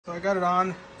So I got it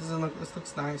on. This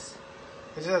looks nice.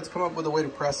 I just had to come up with a way to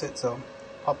press it, so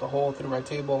popped a hole through my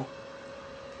table.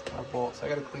 My bolt. So I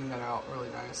got to clean that out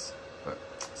really nice. But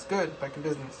it's good. Back in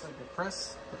business. Like a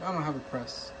press, but I don't have a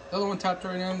press. The other one tapped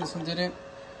right in. This one didn't.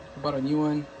 I bought a new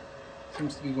one.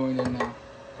 Seems to be going in now.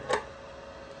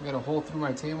 I got a hole through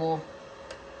my table.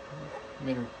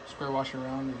 Made a square wash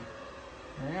around, and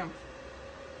there I am.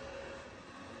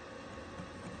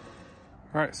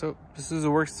 All right, so this is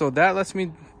the works. So that lets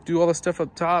me do all the stuff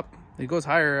up top. It goes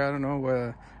higher. I don't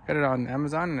know. Got it on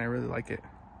Amazon, and I really like it.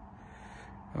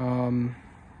 I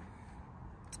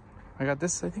got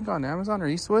this, I think, on Amazon or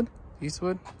Eastwood.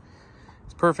 Eastwood.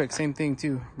 It's perfect. Same thing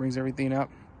too. Brings everything up.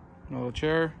 A little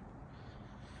chair.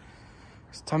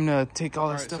 It's time to take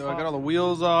all this stuff off. I got all the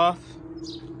wheels off.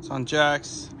 It's on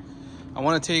jacks. I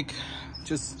want to take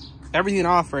just everything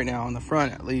off right now on the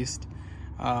front, at least.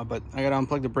 But I gotta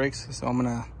unplug the brakes, so I'm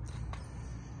gonna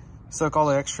suck all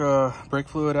the extra brake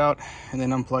fluid out and then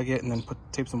unplug it, and then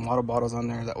tape some water bottles on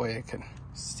there. That way I can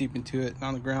steep into it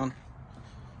on the ground.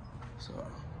 So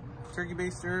turkey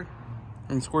baster,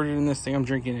 and squirt it in this thing. I'm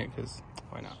drinking it because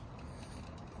why not?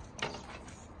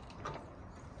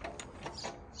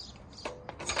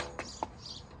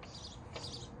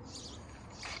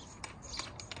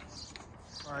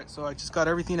 All right, so I just got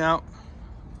everything out.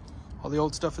 All the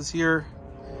old stuff is here.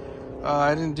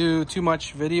 I didn't do too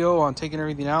much video on taking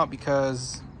everything out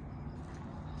because,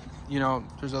 you know,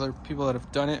 there's other people that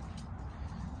have done it.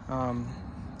 Well,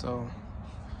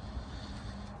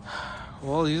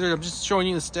 I'm just showing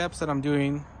you the steps that I'm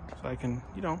doing so I can,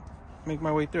 you know, make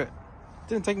my way through it. It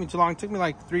didn't take me too long. It took me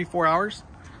like 3-4 hours.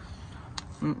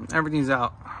 Everything's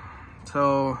out.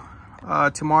 So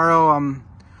tomorrow I'm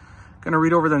gonna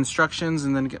read over the instructions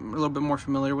and then get a little bit more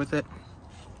familiar with it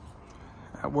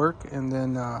at work, and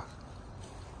then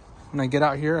when I get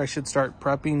out here, I should start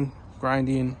prepping,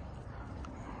 grinding,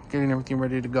 getting everything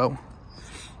ready to go.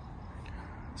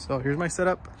 So here's my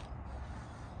setup.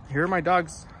 Here are my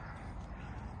dogs.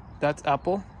 That's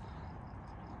Apple.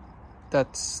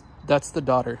 That's the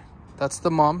daughter. That's the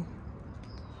mom.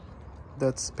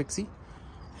 That's Pixie.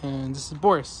 And this is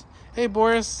Boris. Hey,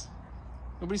 Boris.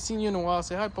 Nobody's seen you in a while.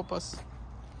 Say hi, Papas.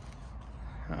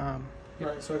 All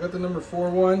right, so I got the number 4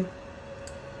 one.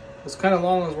 It was kind of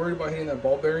long. I was worried about hitting that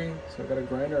ball bearing, so I got a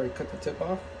grinder. I cut the tip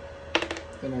off,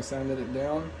 then I sanded it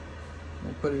down, and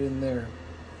I put it in there.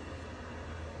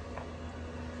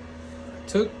 I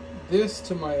took this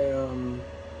to my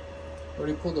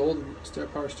already pulled the old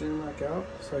power steering rack out,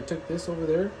 so I took this over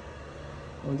there.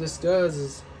 What this does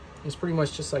is it's pretty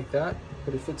much just like that,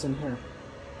 but it fits in here.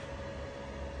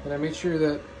 And I made sure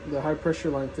that the high pressure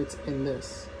line fits in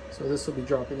this, so this will be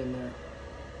dropping in there.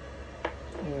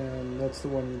 And that's the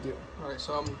one we do. All right,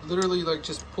 so I'm literally like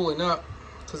just pulling up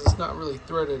because it's not really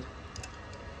threaded.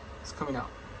 It's coming out.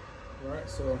 All right,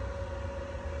 so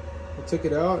I took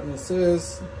it out, and it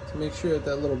says to make sure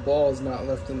that little ball is not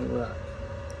left in the rack.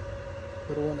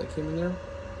 Little one that came in there.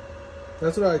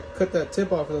 That's what I cut that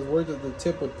tip off, because I was worried that the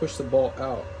tip would push the ball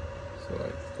out. So I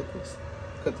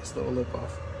cut this little lip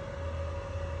off,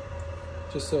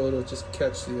 just so it'll just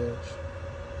catch the edge.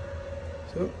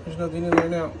 So there's nothing in there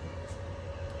now.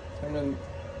 I'm gonna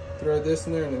thread this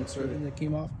in there and insert it. And it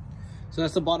came off. So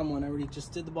that's the bottom one. I already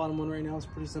just did the bottom one right now. It's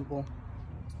pretty simple.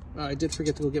 I did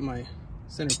forget to go get my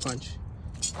center punch.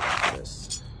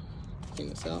 Just clean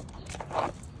this out.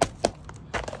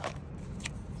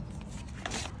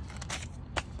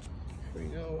 Here we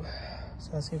go. It's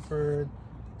asking for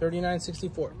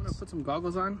 $39.64. I'm gonna put some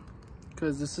goggles on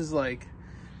because this is like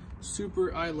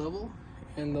super eye level,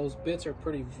 and those bits are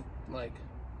pretty like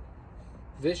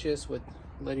vicious with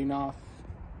letting off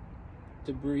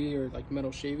debris or like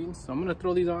metal shavings. So I'm gonna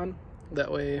throw these on,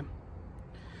 that way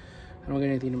I don't get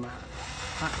anything in my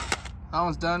eye. Right, that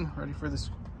one's done, ready for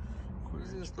this.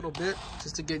 Using this little bit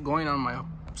just to get going on my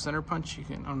center punch.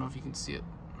 I don't know if you can see it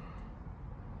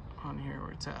on here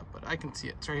where it's at, but I can see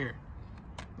it. It's right here.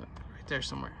 Look, right there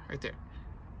somewhere, right there.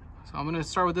 So I'm gonna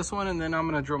start with this one, and then I'm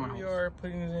gonna drill my holes. We are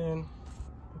putting it in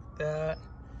that,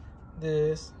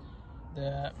 this,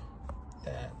 that,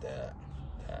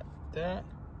 that.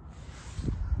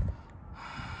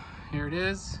 Here it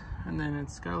is, and then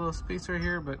it's got a little space right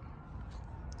here, but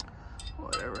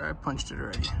whatever, I punched it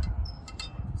already.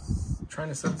 Trying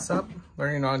to set this up,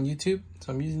 learning on YouTube,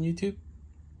 so I'm using YouTube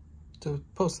to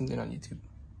post something on YouTube.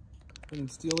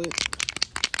 And steal it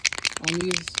on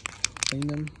these, clean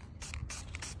them.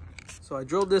 So I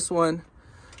drilled this one,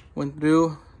 went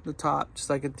through the top just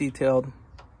like it detailed.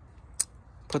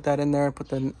 Put that in there, put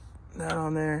that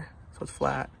on there so it's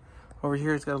flat. Over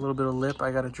here it's got a little bit of lip I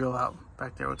gotta drill out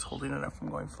back there, what's holding it up from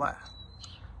going flat.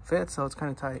 fit, so it's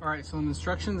kind of tight. All right, so in the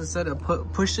instructions it said to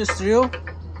push this through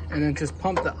and then just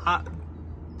pump the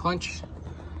punch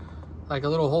like a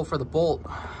little hole for the bolt.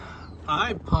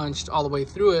 I punched all the way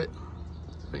through it.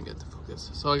 If I can get the focus.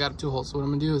 So I got 2 holes. So what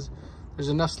I'm gonna do is there's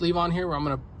enough sleeve on here where I'm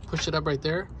gonna push it up right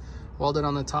there, weld it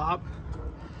on the top,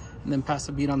 and then pass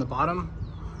the bead on the bottom,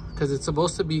 because it's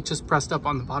supposed to be just pressed up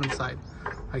on the bottom side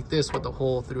like this with a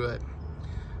hole through it.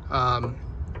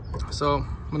 So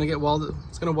I'm gonna get welded.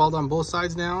 It's gonna weld on both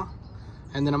sides now,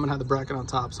 and then I'm gonna have the bracket on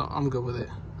top, so I'm good with it.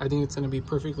 I think it's gonna be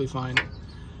perfectly fine,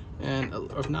 and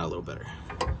if not, a little better.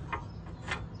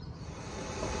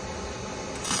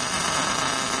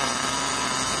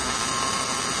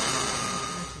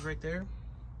 Right there.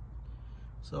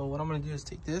 So what I'm gonna do is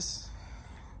take this,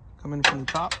 come in from the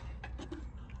top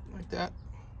like that.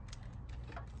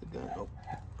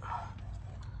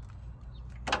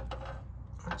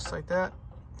 Just like that.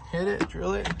 Hit it,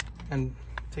 drill it, and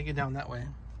take it down that way.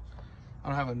 I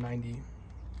don't have a 90,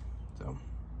 so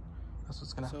that's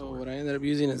what's gonna happen. So what I ended up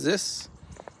using is this.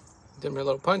 Did my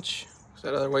little punch, because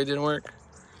that other way didn't work.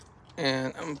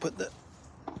 And I'm gonna put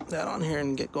that on here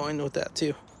and get going with that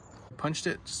too. Punched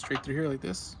it just straight through here like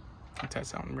this.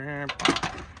 Test out. Looks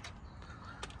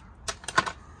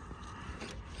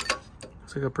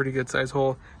like a pretty good size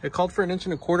hole. It called for 1 1/4 inch. I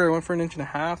went for 1 1/2 inch.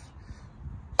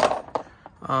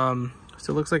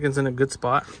 So it looks like it's in a good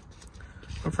spot. I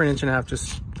went for 1 1/2 inch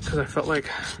just because I felt like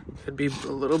it'd be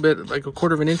a little bit like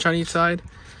 1/4 inch on each side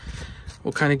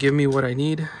will kind of give me what I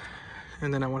need,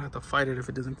 and then I won't have to fight it if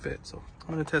it doesn't fit. So I'm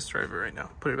gonna test drive it right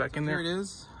now. Put it back in there. Here it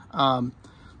is.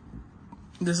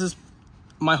 This is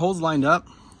my holes lined up.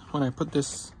 When I put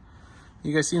this,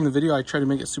 you guys see in the video, I try to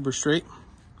make it super straight.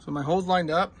 So my holes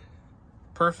lined up,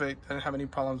 perfect. I didn't have any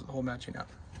problems with the hole matching up.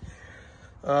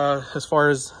 As far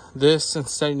as this and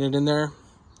setting it in there,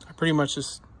 I pretty much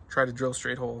just try to drill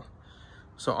straight hole.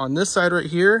 So on this side right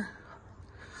here,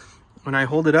 when I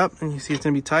hold it up and you see it's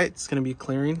gonna be tight, it's gonna be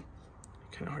clearing.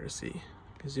 Kind of hard to see.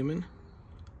 Zoom in.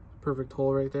 Perfect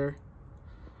hole right there.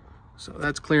 So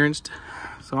that's clearanced.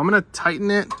 So I'm gonna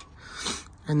tighten it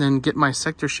and then get my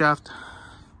sector shaft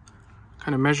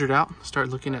kind of measured out, start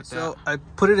looking at that. So I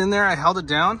put it in there, I held it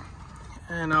down,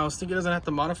 and I was thinking I was gonna have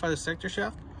to modify the sector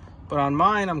shaft, but on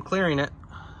mine, I'm clearing it.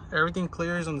 Everything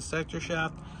clears on the sector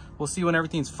shaft. We'll see when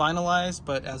everything's finalized,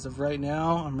 but as of right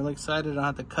now, I'm really excited. I don't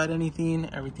have to cut anything,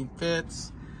 everything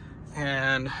fits,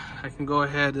 and I can go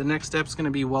ahead. The next step's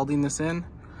gonna be welding this in.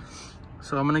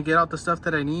 So I'm gonna get out the stuff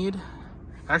that I need.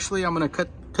 Actually, I'm gonna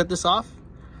cut this off,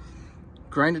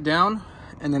 grind it down,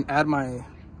 and then add my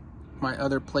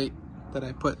other plate that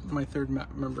I put my third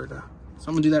member to. So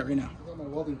I'm gonna do that right now. I got my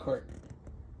welding cart.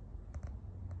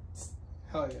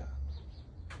 Hell yeah.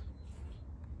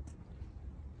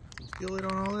 Feel it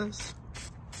on all this.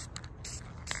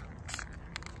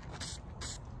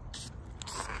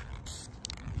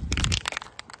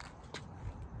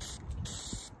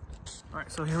 All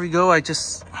right, so here we go. I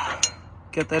just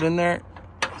get that in there,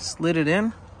 slid it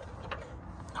in.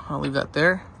 I'll leave that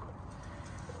there.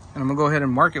 And I'm gonna go ahead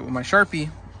and mark it with my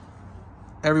Sharpie.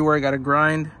 Everywhere I gotta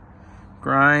grind.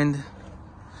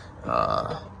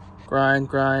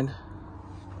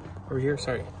 Over here,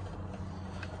 sorry.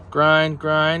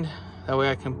 Grind. That way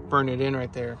I can burn it in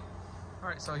right there. All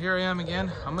right, so here I am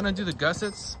again. I'm gonna do the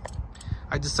gussets.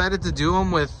 I decided to do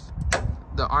them with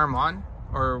the arm on,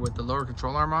 or with the lower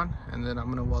control arm on, and then I'm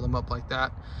gonna weld them up like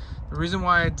that. The reason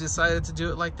why I decided to do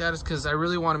it like that is because I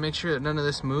really want to make sure that none of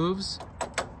this moves,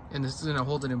 and this is gonna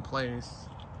hold it in place.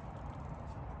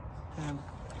 And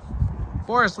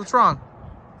Boris, what's wrong?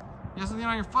 You have something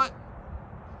on your foot?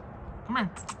 Come here.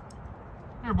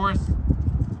 Here, Boris.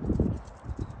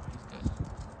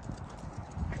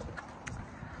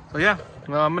 So yeah,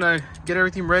 well, I'm gonna get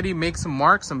everything ready, make some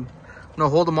marks. I'm gonna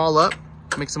hold them all up,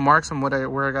 make some marks on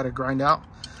where I gotta grind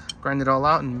it all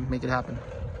out, and make it happen.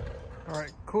 All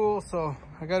right, cool. So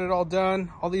I got it all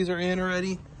done. All these are in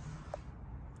already.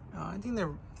 I think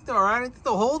they're all right. I think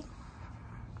they'll hold.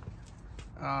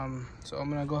 So I'm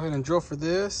gonna go ahead and drill for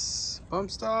this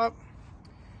bump stop,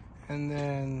 and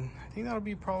then I think that'll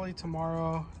be probably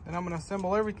tomorrow. Then I'm gonna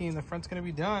assemble everything. The front's gonna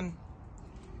be done.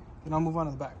 Then I'll move on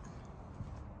to the back.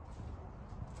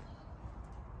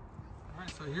 All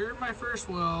right, so here are my first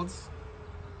welds,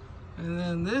 and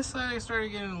then this side I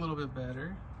started getting a little bit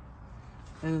better.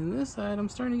 And then this side, I'm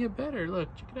starting to get better.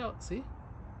 Look, check it out, see?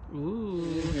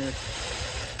 Ooh. Here.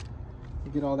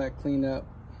 You get all that cleaned up.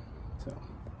 So,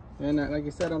 and like I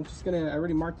said, I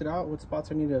already marked it out, what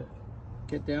spots I need to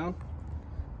get down,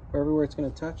 or everywhere it's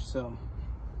gonna touch, so,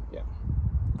 yeah.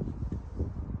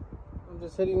 I'm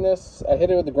just hitting this. I hit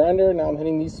it with the grinder, now I'm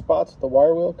hitting these spots with the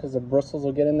wire wheel, because the bristles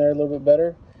will get in there a little bit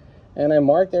better. And I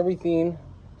marked everything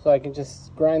so I can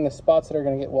just grind the spots that are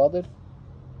going to get welded.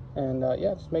 And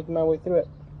yeah, just making my way through it.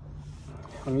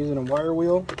 I'm using a wire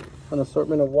wheel, an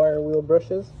assortment of wire wheel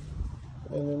brushes,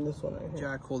 and then this one right here.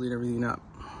 Jack holding everything up,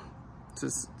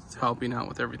 just helping out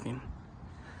with everything.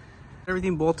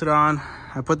 Everything bolted on.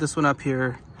 I put this one up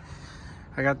here.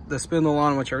 I got the spindle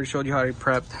on, which I already showed you how I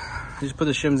prepped. I just put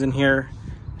the shims in here,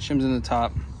 shims in the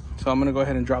top. So I'm gonna go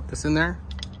ahead and drop this in there.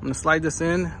 I'm gonna slide this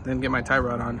in, then get my tie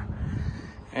rod on.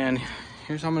 And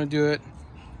here's how I'm gonna do it.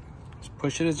 Just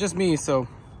push it. It's just me, so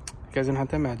you guys don't have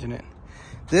to imagine it.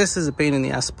 This is a pain in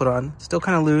the ass to put on. Still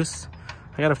kind of loose.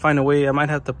 I gotta find a way. I might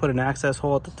have to put an access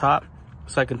hole at the top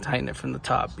so I can tighten it from the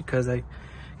top, because I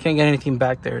can't get anything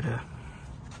back there to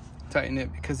tighten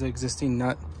it because the existing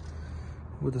nut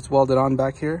with its welded on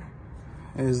back here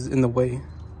is in the way.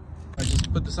 I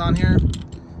just put this on here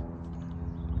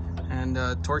and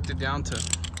torqued it down to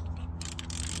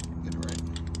get it right.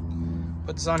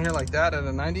 Put this on here like that at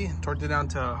a 90, torqued it down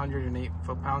to 108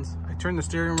 foot-pounds. I turned the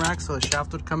steering rack so the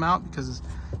shaft would come out because it's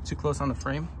too close on the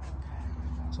frame.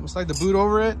 So I'm gonna slide the boot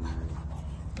over it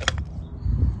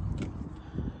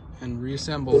and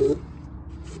reassemble.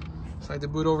 Slide the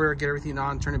boot over, get everything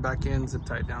on, turn it back in, zip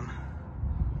tie it down.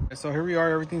 So here we are,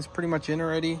 everything's pretty much in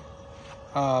already.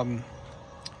 I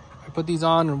put these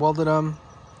on and welded them.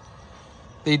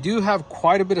 They do have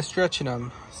quite a bit of stretch in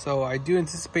them, so I do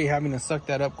anticipate having to suck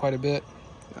that up quite a bit.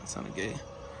 That sounded gay.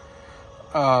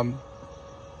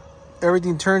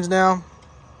 Everything turns now.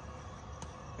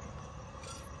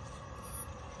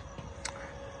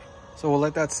 So we'll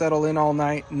let that settle in all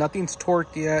night. Nothing's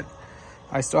torqued yet.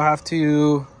 I still have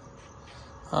to,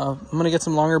 I'm gonna get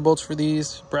some longer bolts for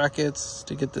these brackets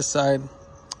to get this side.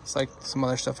 It's like some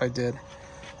other stuff I did.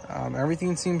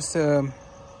 Everything seems to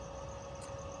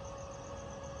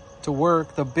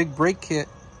work. The big brake kit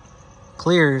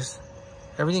clears.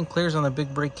 Everything clears on the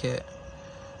big brake kit.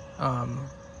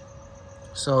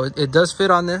 So it does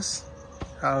fit on this.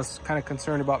 I was kind of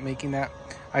concerned about making that.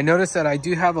 I noticed that I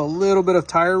do have a little bit of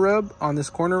tire rub on this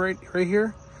corner right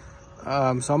here. So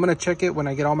I'm gonna check it when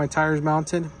I get all my tires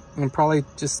mounted and probably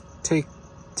just take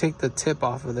the tip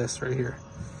off of this right here.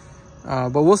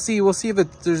 But we'll see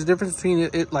if there's a difference between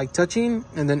it like touching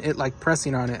and then it like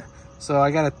pressing on it. So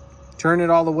I gotta turn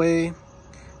it all the way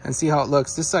and see how it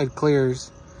looks. This side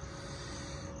clears.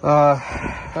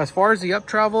 As far as the up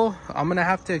travel, I'm gonna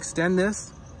have to extend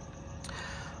this.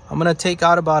 I'm gonna take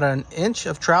out about an inch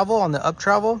of travel on the up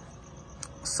travel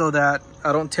so that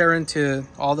I don't tear into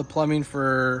all the plumbing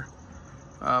for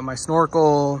my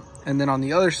snorkel. And then on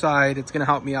the other side, it's gonna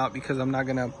help me out because I'm not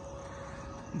gonna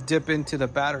dip into the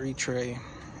battery tray.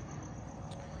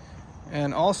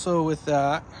 And also with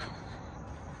that,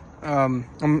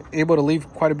 I'm able to leave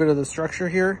quite a bit of the structure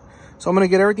here. So I'm gonna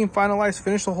get everything finalized,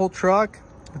 finish the whole truck,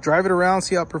 drive it around,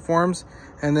 see how it performs.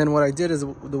 And then what I did is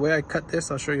the way I cut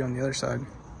this, I'll show you on the other side.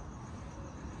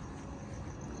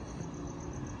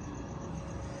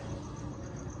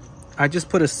 I just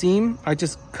put a seam. I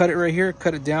just cut it right here,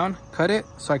 cut it down, cut it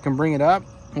so I can bring it up.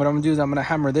 What I'm gonna do is I'm gonna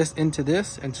hammer this into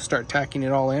this and just start tacking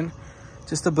it all in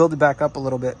just to build it back up a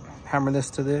little bit. Hammer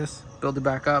this to this, build it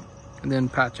back up, and then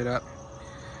patch it up.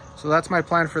 So that's my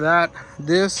plan for that.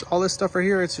 All this stuff right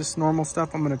here, it's just normal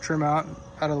stuff I'm gonna trim out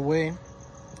of the way.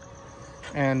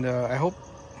 And I hope,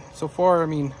 so far, I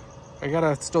mean, I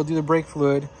gotta still do the brake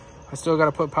fluid. I still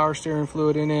gotta put power steering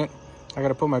fluid in it. I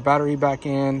gotta put my battery back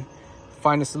in,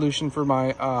 find a solution for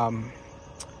my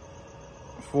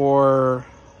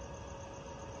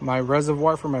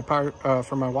reservoir for my power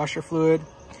for my washer fluid.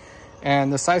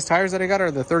 And the size tires that I got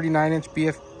are the 39-inch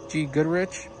BFG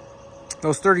Goodrich.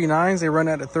 Those 39s, they run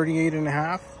at a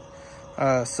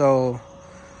 38.5. So,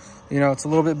 you know, it's a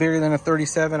little bit bigger than a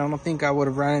 37. I don't think I would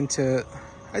have ran into,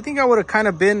 I think I would have kind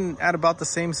of been at about the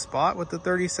same spot with the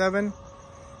 37.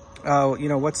 You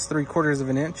know, what's 3/4 of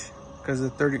an inch? Because the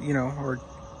 30, you know, or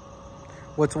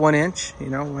what's 1 inch? You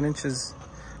know, 1 inch is,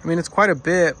 I mean, it's quite a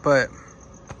bit, but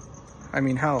I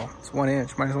mean, hell, it's 1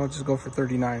 inch. Might as well just go for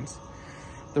 39s.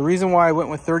 The reason why I went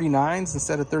with 39s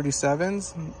instead of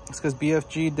 37s is because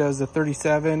BFG does the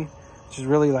 37, which is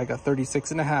really like a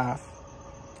 36.5,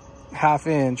 half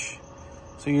inch.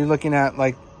 So you're looking at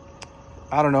like,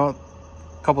 I don't know, a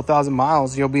couple thousand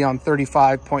miles, you'll be on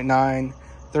 35.9,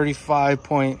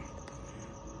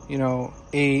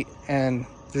 35.8, and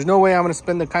there's no way I'm gonna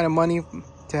spend the kind of money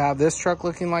to have this truck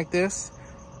looking like this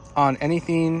on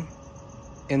anything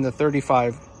in the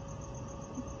 35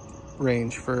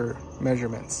 range for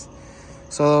measurements.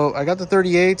 So I got the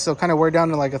 38, so kind of wear down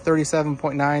to like a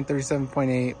 37.9,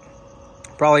 37.8,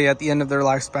 probably at the end of their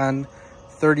lifespan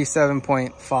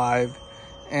 37.5.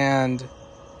 And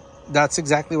that's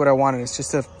exactly what I wanted. It's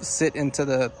just to sit into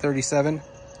the 37.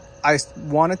 I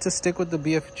wanted to stick with the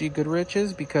BFG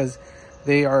Goodrich's because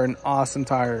they are an awesome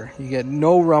tire. You get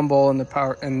no rumble in the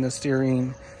power and the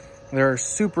steering. They're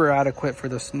super adequate for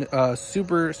the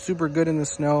super good in the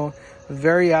snow,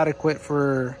 very adequate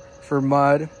for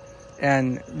mud,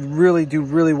 and really do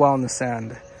really well in the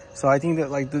sand. So I think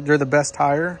that like they're the best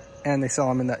tire, and they sell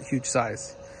them in that huge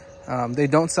size. They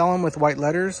don't sell them with white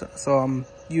letters, so I'm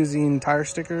using tire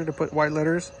sticker to put white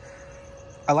letters.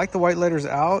 I like the white letters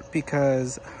out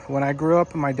because when I grew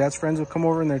up and my dad's friends would come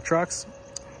over in their trucks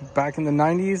back in the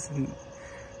 90s,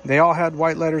 they all had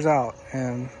white letters out,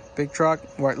 and big truck,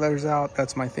 white letters out,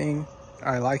 that's my thing.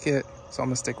 I like it, so I'm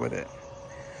gonna stick with it.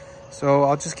 So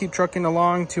I'll just keep trucking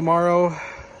along. Tomorrow,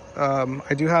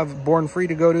 I do have Born Free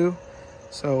to go to.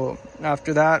 So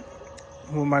after that,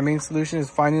 well, my main solution is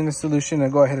finding the solution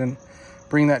and go ahead and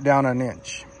bring that down an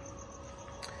inch.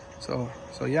 So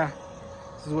yeah,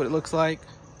 this is what it looks like.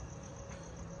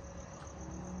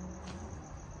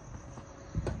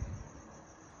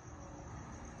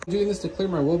 I'm doing this to clear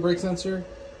my wheel brake sensor.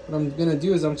 What I'm gonna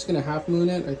do is I'm just gonna half moon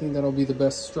it. I think that'll be the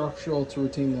best structural to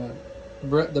retain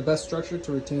the best structure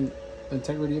to retain the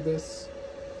integrity of this.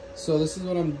 So this is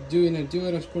what I'm doing to do it.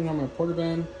 I'm just putting it on my porter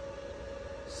band,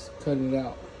 just cutting it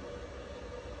out.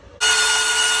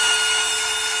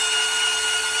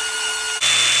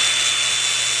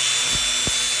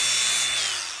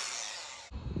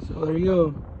 So there you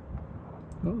go.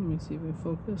 Oh, let me see if we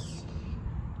focus.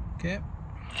 Okay.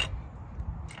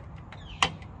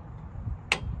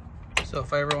 So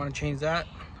if I ever want to change that,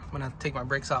 I'm gonna have to take my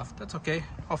brakes off. That's okay.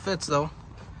 All fits though.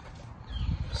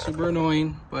 Super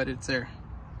annoying, but it's there.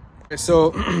 Okay,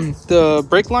 so the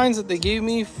brake lines that they gave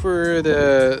me for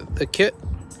the kit,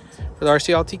 for the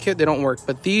RCLT kit, they don't work,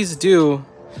 but these do.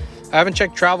 I haven't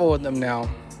checked travel with them now,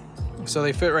 so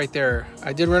they fit right there.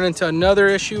 I did run into another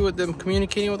issue with them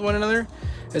communicating with one another,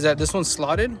 is that this one's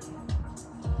slotted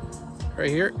right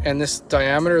here, and this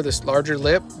diameter, this larger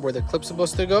lip where the clip's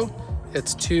supposed to go,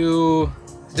 it's too,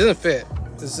 it doesn't fit.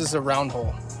 This is a round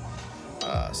hole.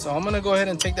 So I'm gonna go ahead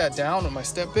and take that down with my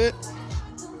step bit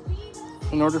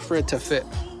in order for it to fit.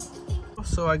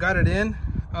 So I got it in.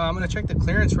 I'm gonna check the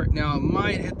clearance right now. It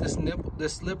might hit this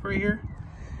lip right here.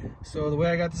 So the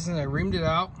way I got this in, I reamed it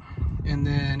out. And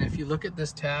then if you look at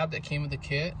this tab that came with the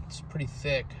kit, it's pretty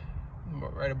thick,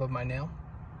 right above my nail.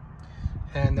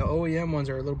 And the OEM ones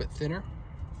are a little bit thinner.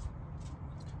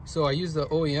 So I use the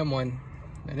OEM one,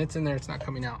 and it's in there, it's not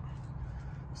coming out.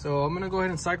 So I'm gonna go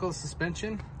ahead and cycle the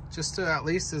suspension just to at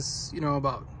least is, you know,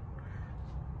 about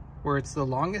where it's the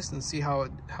longest, and see how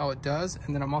it does.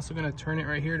 And then I'm also gonna turn it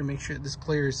right here to make sure this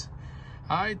clears.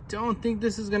 I don't think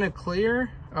this is gonna clear.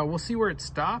 We'll see where it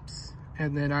stops,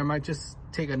 and then I might just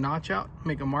take a notch out,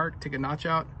 make a mark, take a notch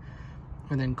out,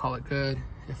 and then call it good.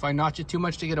 If I notch it too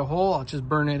much to get a hole, I'll just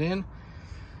burn it in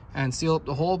and seal up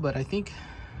the hole. But I think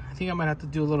I might have to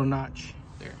do a little notch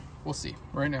there. We'll see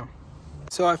right now.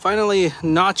 So I finally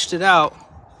notched it out.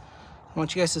 I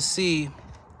want you guys to see.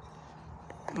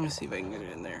 Let me see if I can get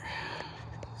it in there.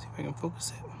 See if I can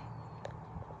focus it.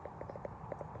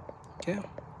 Okay.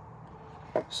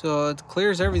 So it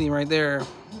clears everything right there.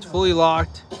 It's fully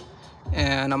locked,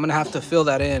 and I'm gonna have to fill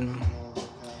that in.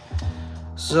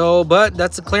 So, but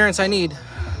that's the clearance I need.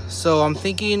 So I'm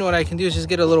thinking what I can do is just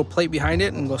get a little plate behind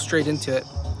it and go straight into it.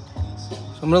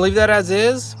 So I'm gonna leave that as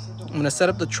is. I'm gonna set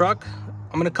up the truck.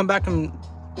 I'm gonna come back and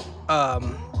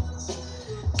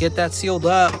get that sealed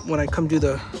up when I come do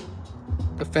the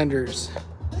fenders.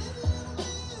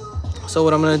 So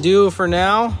what I'm gonna do for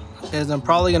now is I'm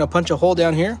probably gonna punch a hole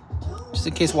down here, just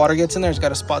in case water gets in there. It's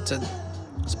got a spot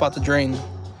to drain,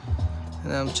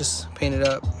 and then just paint it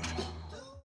up.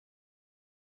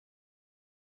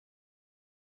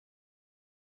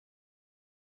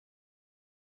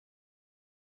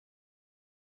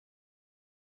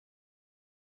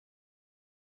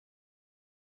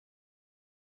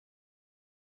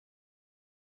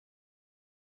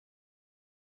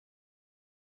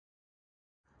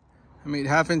 I made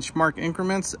 1/2 inch mark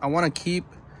increments. I want to keep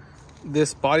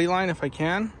this body line if I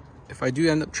can. If I do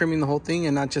end up trimming the whole thing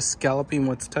and not just scalloping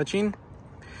what's touching.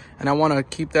 And I want to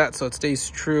keep that so it stays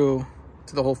true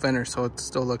to the whole fender, so it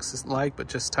still looks like, but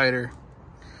just tighter.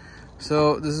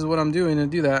 So this is what I'm doing to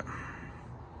do that.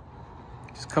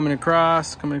 Just coming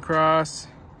across, coming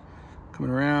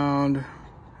around,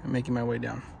 and making my way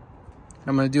down.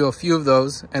 I'm going to do a few of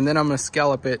those, and then I'm going to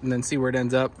scallop it and then see where it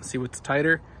ends up, see what's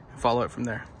tighter, and follow it from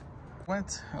there.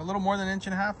 Went a little more than 1.5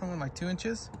 inches. I went like 2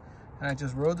 inches, and I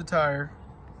just rode the tire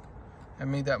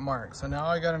and made that mark. So now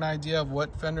I got an idea of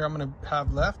what fender I'm going to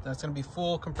have left. That's going to be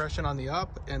full compression on the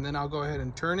up, and then I'll go ahead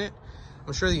and turn it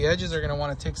I'm sure the edges are gonna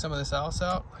want to take some of this else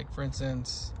out. Like for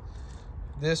instance,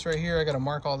 this right here, I gotta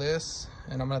mark all this,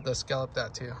 and I'm gonna have to scallop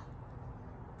that too.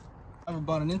 I have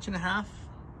about 1.5 inches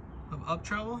of up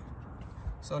travel.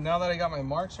 So now that I got my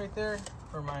marks right there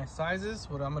for my sizes,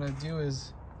 what I'm gonna do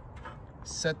is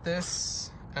set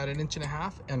this at 1.5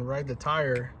 inches and ride the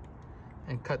tire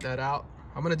and cut that out.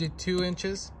 I'm gonna do 2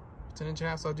 inches. It's 1.5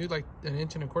 inches, so I'll do like 1.25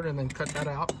 inches and then cut that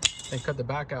out, then cut the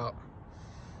back out.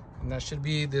 And that should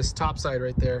be this top side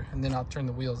right there. And then I'll turn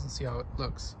the wheels and see how it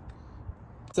looks.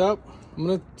 What's up? I'm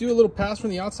gonna do a little pass from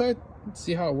the outside,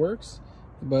 see how it works.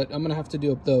 But I'm gonna have to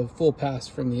do the full pass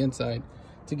from the inside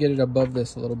to get it above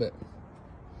this a little bit.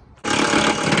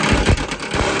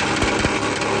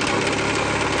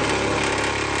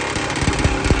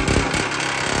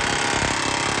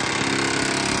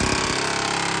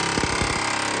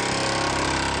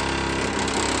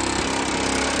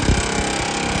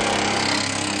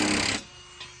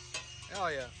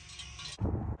 Hell yeah.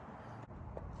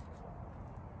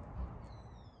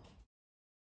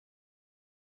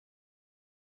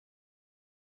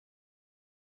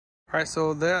 All right,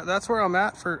 so that's where I'm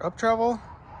at for up travel.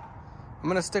 I'm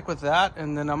gonna stick with that,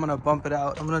 and then I'm gonna bump it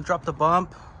out. I'm gonna drop the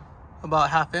bump about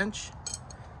 1/2 inch,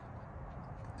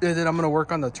 and then I'm gonna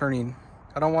work on the turning.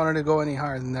 I don't want it to go any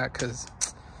higher than that because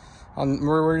I'm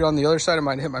worried on the other side it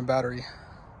might hit my battery.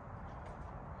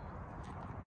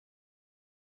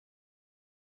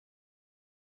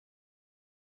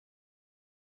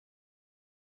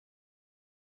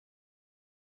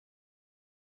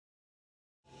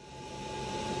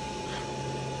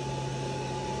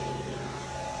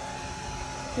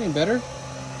 Any better?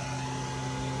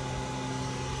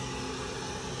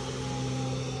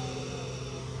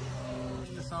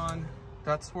 This on,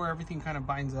 that's where everything kind of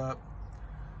binds up.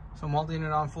 So I'm holding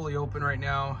it on fully open right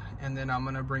now, and then I'm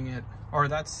gonna bring it, or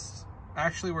that's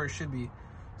actually where it should be.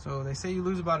 So they say you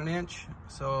lose about 1 inch.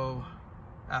 So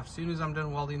as soon as I'm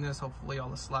done welding this, hopefully all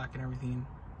the slack and everything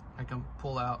I can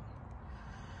pull out.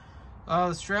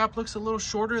 The strap looks a little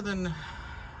shorter than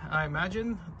I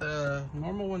imagine. The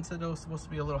normal one said it was supposed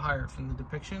to be a little higher from the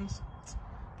depictions,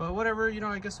 but whatever, you know,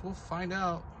 I guess we'll find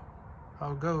out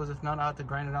how it goes. If not, I'll have to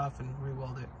grind it off and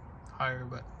re-weld it higher,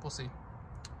 but we'll see.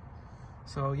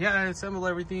 So yeah, I assembled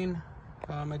everything.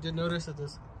 I did notice that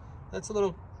that's a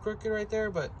little crooked right there,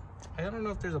 but I don't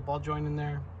know if there's a ball joint in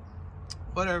there.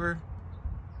 Whatever.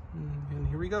 And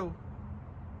here we go.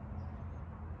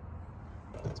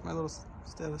 That's my little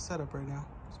setup right now.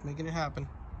 Just making it happen.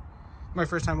 My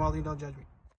first time welding, don't judge me.